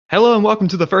Hello and welcome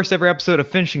to the first ever episode of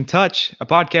Finishing Touch, a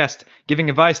podcast giving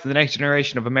advice to the next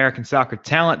generation of American soccer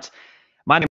talent.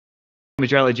 My name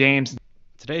is Riley James.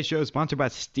 Today's show is sponsored by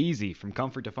Steezy, from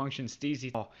comfort to function.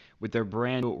 Steezy with their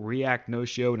brand new React, No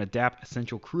Show, and Adapt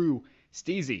Essential Crew.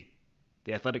 Steezy,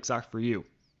 the athletic sock for you.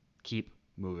 Keep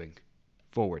moving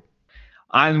forward.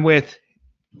 I'm with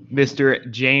Mr.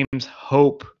 James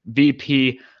Hope,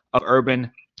 VP of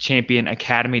Urban Champion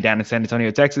Academy down in San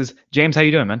Antonio, Texas. James, how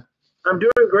you doing, man? I'm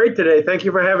doing great today. Thank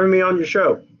you for having me on your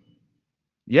show.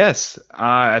 Yes,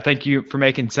 I thank you for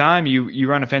making time. You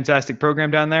run a fantastic program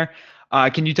down there.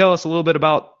 Can you tell us a little bit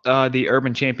about the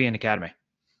Urban Champion Academy?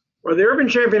 Well, the Urban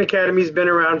Champion Academy has been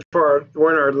around we're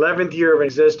in our 11th year of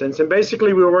existence, and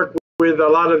basically we work with a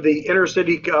lot of the inner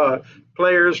city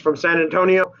players from San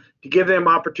Antonio to give them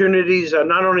opportunities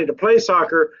not only to play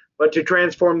soccer but to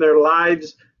transform their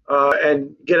lives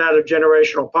and get out of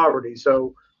generational poverty.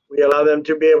 So we allow them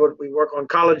to be able to, we work on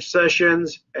college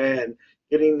sessions and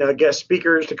getting guest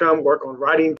speakers to come work on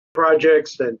writing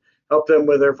projects and help them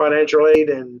with their financial aid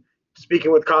and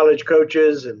speaking with college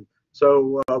coaches. And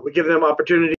so we give them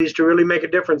opportunities to really make a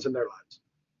difference in their lives.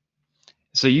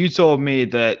 So you told me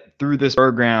that through this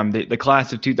program, the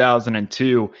class of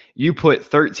 2002, you put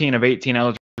 13 of 18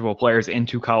 eligible players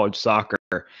into college soccer.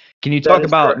 Can you talk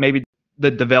about maybe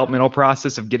the developmental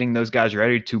process of getting those guys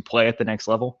ready to play at the next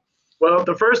level? Well,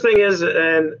 the first thing is,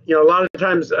 and a lot of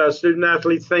times student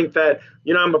athletes think that,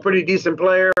 I'm a pretty decent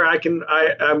player.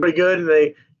 I'm pretty good, and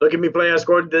they look at me play. I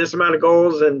scored this amount of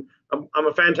goals, and I'm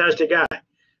a fantastic guy.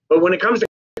 But when it comes to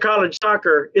college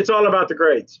soccer, it's all about the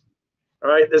grades. All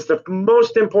right, that's the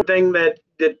most important thing that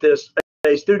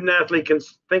a student athlete can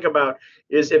think about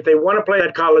is if they want to play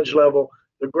at college level,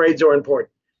 the grades are important.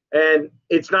 And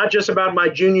it's not just about my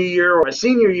junior year or my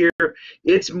senior year.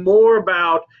 It's more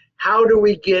about how do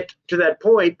we get to that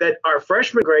point that our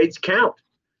freshman grades count,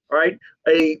 right?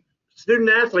 A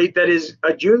student athlete that is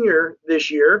a junior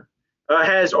this year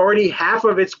has already half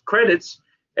of its credits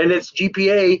and its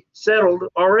GPA settled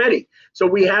already. So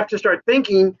we have to start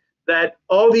thinking that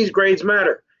all these grades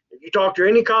matter. If you talk to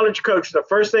any college coach, the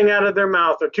first thing out of their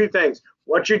mouth are two things.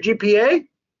 What's your GPA?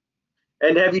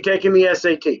 And have you taken the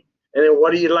SAT? And then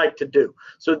what do you like to do?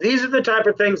 So these are the type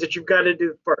of things that you've got to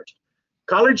do first.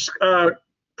 College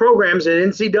programs at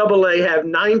NCAA have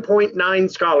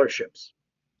 9.9 scholarships,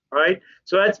 right?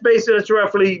 So that's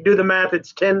roughly, do the math,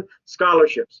 it's 10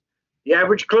 scholarships. The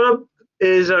average club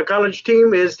a college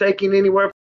team is taking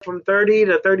anywhere from 30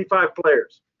 to 35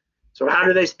 players. So how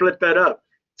do they split that up?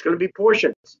 It's going to be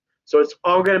portions. So it's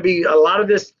all going to be a lot of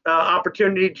this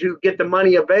opportunity to get the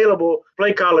money available to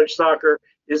play college soccer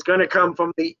is going to come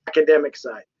from the academic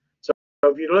side. So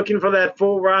if you're looking for that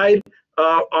full ride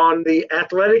on the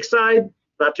athletic side,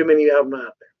 not too many of them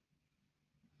out there.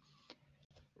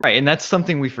 Right, and that's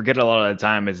something we forget a lot of the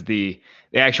time is the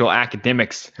actual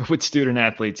academics with student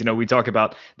athletes. We talk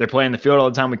about they're playing the field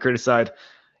all the time. We criticize,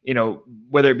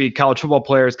 whether it be college football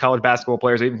players, college basketball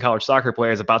players, or even college soccer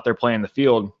players about their play in the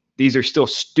field. These are still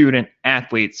student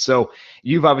athletes. So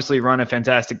you've obviously run a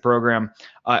fantastic program.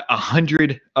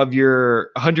 100% of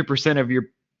your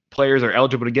players are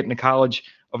eligible to get into college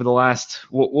over the last,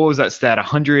 what was that stat?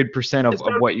 100% of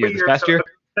what year? This past year?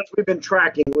 That's we've been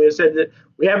tracking. We said that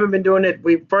we haven't been doing it.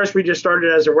 We just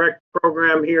started as a rec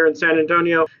program here in San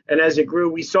Antonio, and as it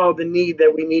grew, we saw the need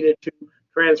that we needed to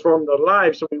transform the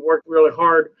lives. So we worked really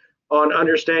hard on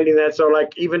understanding that. So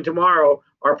like even tomorrow,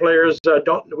 our players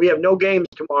we have no games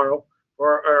tomorrow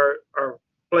for our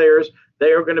players.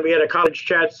 They are going to be at a college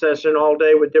chat session all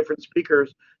day with different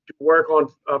speakers to work on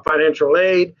financial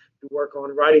aid, to work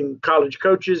on writing college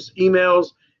coaches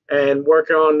emails, and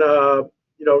work on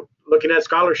looking at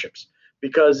scholarships,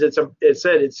 because it's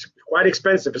quite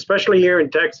expensive, especially here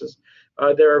in Texas.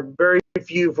 There are very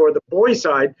few, for the boys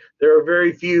side, there are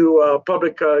very few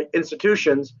public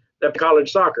institutions that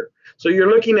college soccer. So you're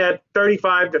looking at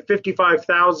 $35,000 to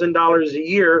 $55,000 a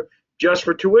year just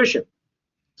for tuition.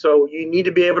 So you need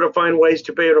to be able to find ways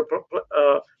to pay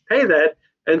that,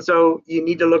 and so you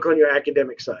need to look on your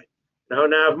academic side. Now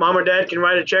if mom or dad can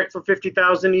write a check for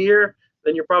 $50,000 a year,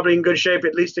 then you're probably in good shape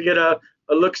at least to get a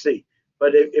look-see.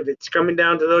 But if it's coming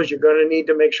down to those, you're going to need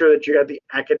to make sure that you have the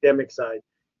academic side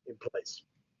in place.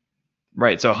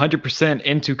 Right. So 100%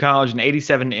 into college and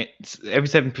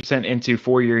 87% into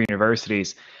four-year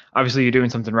universities. Obviously, you're doing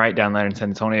something right down there in San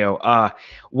Antonio.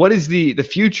 What is the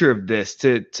future of this?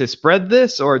 To spread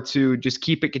this, or to just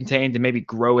keep it contained and maybe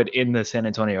grow it in the San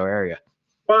Antonio area?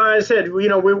 Well, I said,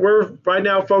 we're right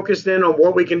now focused in on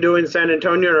what we can do in San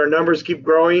Antonio, and our numbers keep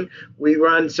growing. We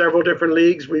run several different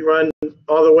leagues. We run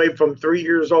all the way from 3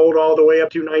 years old all the way up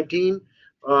to 19.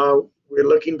 we're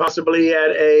looking possibly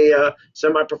at a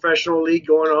semi-professional league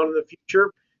going on in the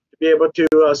future to be able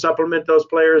to supplement those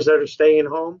players that are staying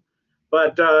home.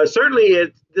 But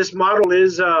certainly this model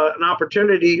is an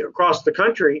opportunity across the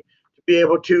country to be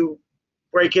able to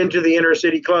break into the inner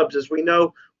city clubs. As we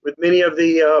know, with many of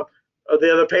the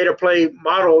other pay-to-play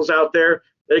models out there,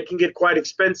 they can get quite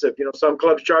expensive. Some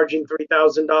clubs charging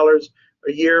 $3,000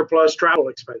 a year plus travel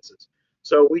expenses.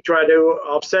 So we try to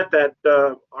offset that.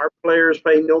 Our players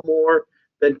pay no more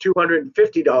than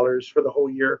 $250 for the whole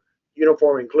year,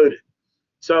 uniform included.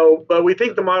 So, but we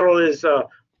think the model is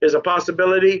a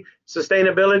possibility.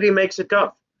 Sustainability makes it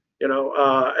tough.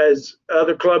 As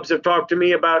other clubs have talked to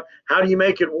me about, how do you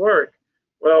make it work?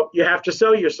 Well, you have to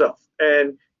sell yourself,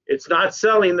 and it's not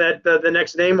selling that the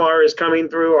next Neymar is coming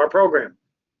through our program.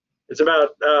 It's about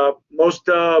most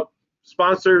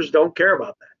sponsors don't care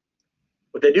about that.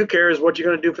 What they do care is what you're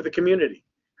going to do for the community.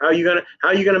 How are you going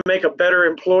to make a better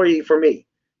employee for me?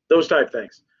 Those type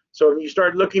things. So when you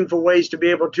start looking for ways to be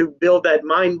able to build that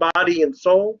mind, body, and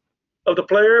soul of the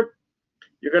player,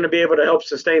 you're going to be able to help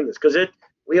sustain this, because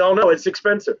we all know it's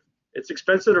expensive. It's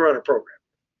expensive to run a program.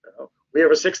 We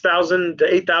have a $6,000 to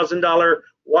 $8,000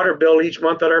 water bill each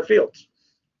month at our fields.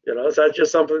 So that's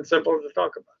just something simple to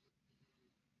talk about.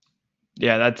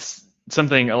 Yeah, that's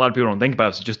something a lot of people don't think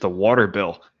about. Is just the water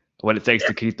bill, what it takes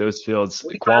to keep those fields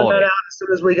we quality. Found that out as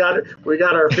soon as we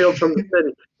got our fields from the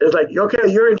city. It's like,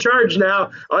 okay, you're in charge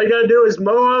now. All you got to do is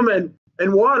mow them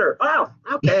and water. Oh,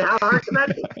 okay. How hard can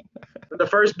that be? When the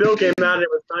first bill came out, it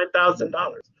was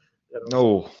 $9,000.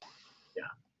 Oh.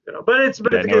 But as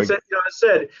I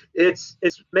said, it's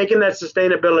making that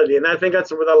sustainability, and I think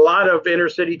that's with a lot of inner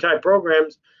city type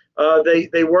programs.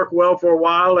 They work well for a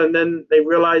while, and then they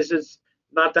realize it's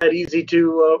not that easy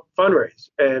to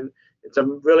fundraise, and it's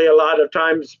really a lot of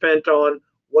time spent on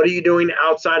what are you doing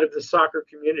outside of the soccer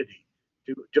community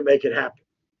to make it happen.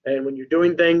 And when you're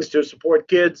doing things to support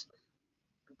kids,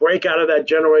 break out of that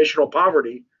generational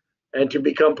poverty, and to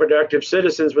become productive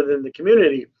citizens within the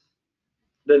community,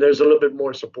 then there's a little bit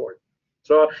more support.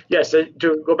 So yes,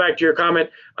 to go back to your comment,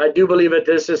 I do believe that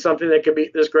this is something that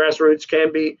this grassroots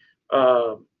can be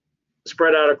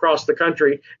spread out across the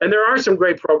country. And there are some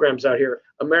great programs out here.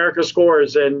 America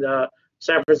Scores in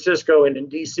San Francisco and in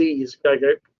DC is a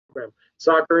great program.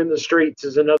 Soccer in the Streets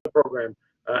is another program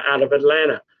out of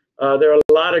Atlanta. There are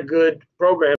a lot of good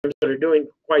programs that are doing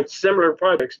quite similar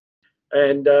projects,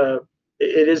 and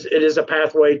it is a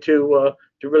pathway to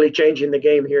really changing the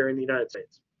game here in the United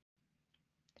States.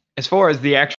 As far as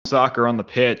the actual soccer on the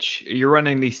pitch, you're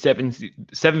running these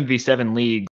 7v7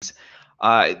 leagues.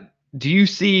 Do you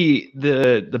see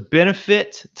the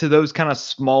benefit to those kind of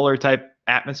smaller type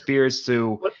atmospheres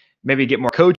to maybe get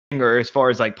more coaching, or as far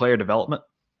as like player development?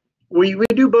 We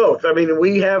do both. I mean,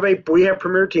 we have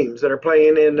premier teams that are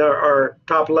playing in our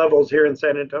top levels here in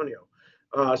San Antonio.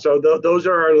 So those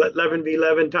are our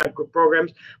 11v11 type of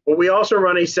programs. But we also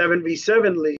run a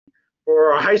 7v7 league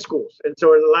for our high schools. And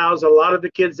so it allows a lot of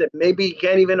the kids that maybe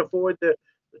can't even afford the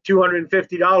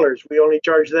 $250. We only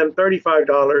charge them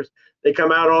 $35. They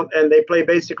come out and they play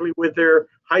basically with their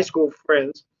high school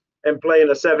friends and play in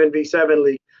a 7v7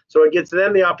 league. So it gives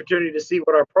them the opportunity to see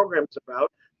what our program's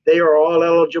about. They are all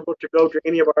eligible to go to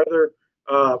any of our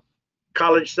other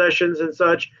college sessions and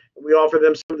such. We offer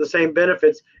them some of the same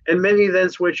benefits, and many then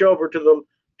switch over to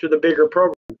the bigger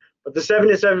program. But the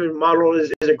 7v7 model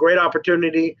is a great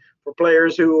opportunity for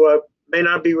players who may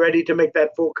not be ready to make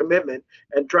that full commitment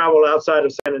and travel outside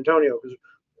of San Antonio, because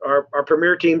our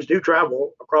premier teams do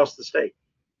travel across the state.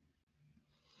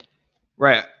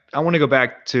 Right. I want to go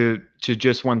back to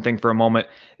just one thing for a moment.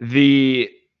 The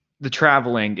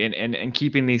traveling and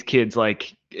keeping these kids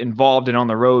like involved and on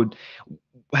the road.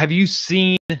 Have you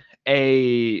seen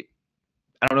a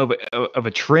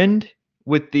trend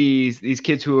with these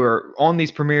kids who are on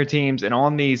these premier teams and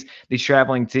on these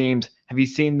traveling teams? Have you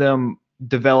seen them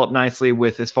develop nicely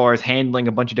with as far as handling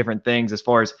a bunch of different things, as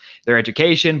far as their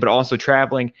education, but also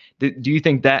traveling? Do you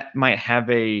think that might have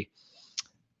a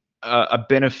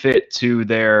benefit to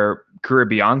their career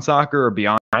beyond soccer or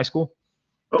beyond high school?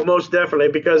 Oh, most definitely,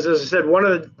 because as I said, one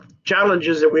of the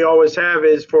challenges that we always have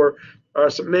is for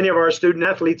many of our student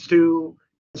athletes to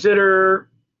consider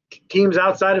teams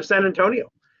outside of San Antonio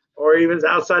or even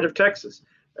outside of Texas.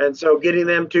 And so getting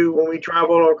them to, when we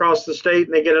travel across the state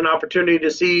and they get an opportunity to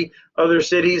see other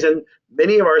cities, and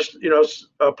many of our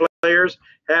players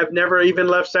have never even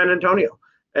left San Antonio.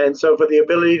 And so for the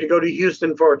ability to go to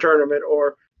Houston for a tournament,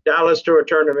 or Dallas to a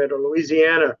tournament, or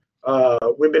Louisiana,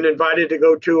 we've been invited to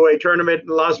go to a tournament in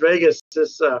Las Vegas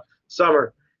this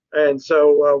summer. And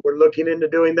so we're looking into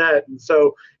doing that. And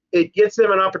so it gets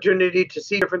them an opportunity to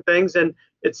see different things. And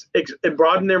it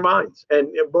broadened their minds, and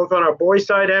both on our boys'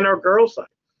 side and our girls' side.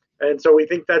 And so we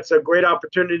think that's a great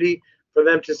opportunity for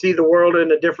them to see the world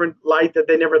in a different light that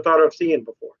they never thought of seeing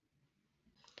before.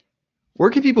 Where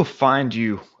can people find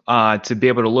you to be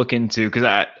able to look into?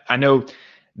 Because I know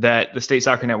that the State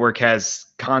Soccer Network has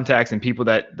contacts and people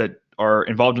that are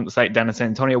involved in the site down in San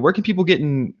Antonio. Where can people get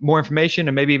more information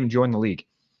and maybe even join the league?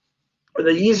 The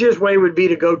easiest way would be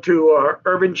to go to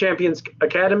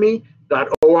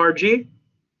urbanchampionsacademy.org.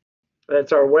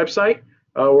 That's our website.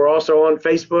 We're also on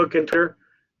Facebook and Twitter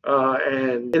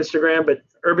and Instagram, but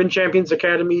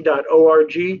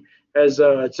urbanchampionsacademy.org. It's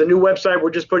a new website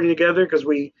we're just putting together because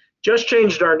we just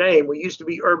changed our name. We used to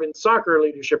be Urban Soccer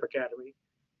Leadership Academy,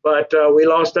 but we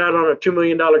lost out on a $2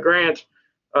 million grant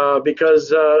because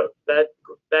that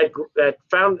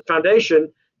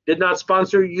foundation did not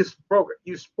sponsor youth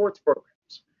sports programs.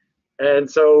 And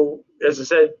so, as I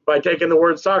said, by taking the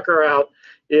word soccer out,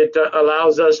 it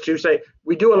allows us to say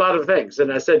we do a lot of things.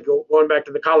 And I said, going back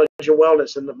to the college of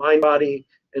wellness and the mind, body,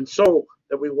 and soul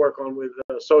that we work on with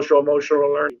social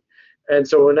emotional learning. And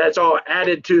so when that's all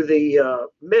added to the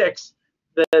mix,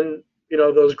 then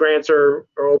those grants are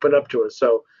open up to us.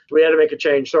 So we had to make a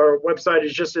change. So our website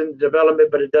is just in development,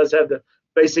 but it does have the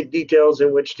basic details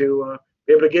in which to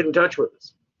be able to get in touch with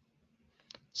us.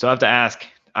 So I have to ask,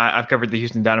 I've covered the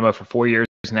Houston Dynamo for 4 years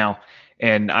now,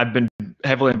 and I've been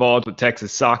heavily involved with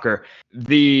Texas soccer.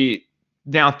 The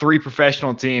now 3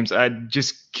 professional teams,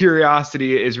 just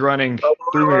curiosity is running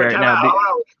through me right now.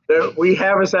 We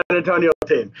have a San Antonio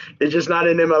team. It's just not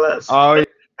in MLS. Oh,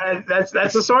 and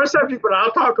that's a sore subject, but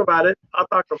I'll talk about it. I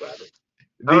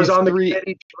was on the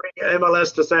committee to bring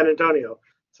MLS to San Antonio.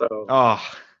 So.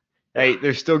 Hey,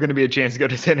 there's still going to be a chance to go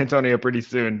to San Antonio pretty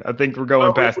soon. I think we're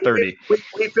going past 30.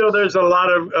 We feel there's a lot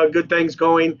of good things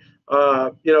going.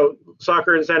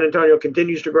 Soccer in San Antonio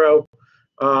continues to grow.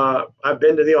 I've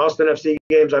been to the Austin FC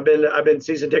games. I've been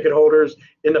season ticket holders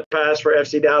in the past for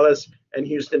FC Dallas and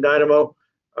Houston Dynamo.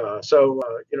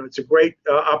 It's a great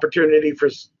opportunity for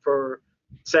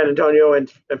San Antonio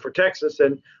and for Texas.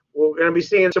 And we're going to be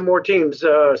seeing some more teams.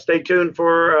 Stay tuned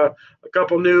for a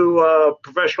couple new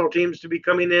professional teams to be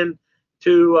coming in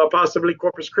to possibly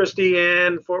Corpus Christi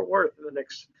and Fort Worth in the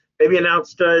next, maybe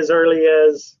announced as early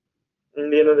as the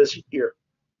end of this year.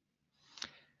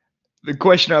 The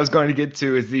question I was going to get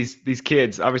to is these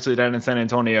kids, obviously down in San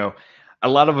Antonio, a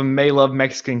lot of them may love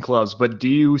Mexican clubs, but do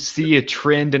you see a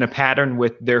trend and a pattern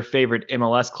with their favorite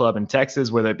MLS club in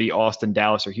Texas, whether it be Austin,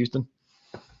 Dallas, or Houston?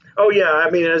 Oh, yeah. I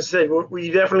mean, as I said,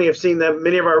 we definitely have seen them.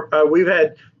 Many of we've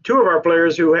had 2 of our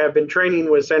players who have been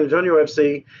training with San Antonio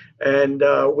FC, and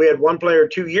we had one player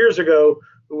 2 years ago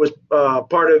who was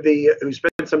who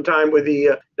spent some time with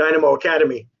the Dynamo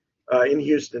Academy in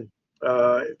Houston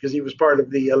because he was part of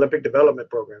the Olympic Development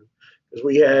Program. Because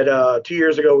we had 2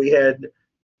 years ago, we had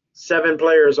 7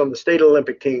 players on the state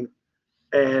Olympic team,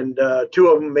 and 2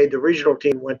 of them made the regional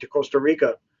team, went to Costa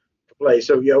Rica to play.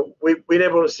 So, we've been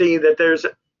able to see that there's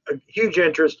a huge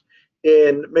interest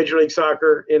in Major League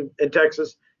Soccer in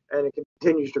Texas, and it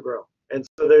continues to grow. And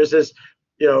so there's this,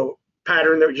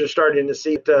 pattern that we're just starting to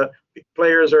see.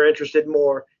 Players are interested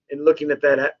more in looking at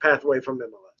that pathway from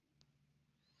MLS.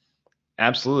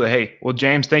 Absolutely. Hey, well,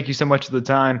 James, thank you so much for the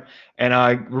time. And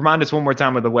remind us one more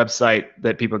time of the website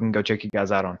that people can go check you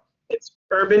guys out on. It's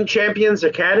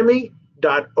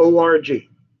urbanchampionsacademy.org.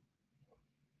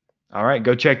 All right,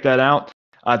 go check that out.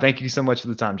 Thank you so much for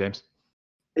the time, James.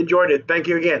 Enjoyed it. Thank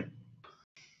you again.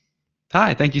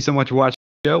 Hi, thank you so much for watching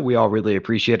the show. We all really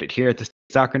appreciate it here at the State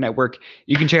Soccer Network.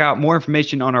 You can check out more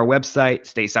information on our website,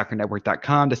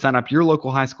 statesoccernetwork.com, to sign up your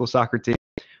local high school soccer team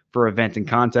for events and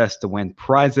contests to win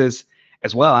prizes,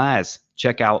 as well as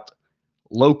check out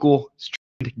local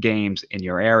streamed games in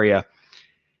your area.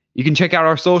 You can check out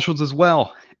our socials as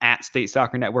well at State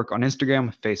Soccer Network on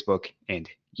Instagram, Facebook, and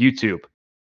YouTube.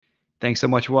 Thanks so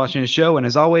much for watching the show, and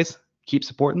as always, keep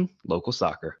supporting local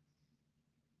soccer.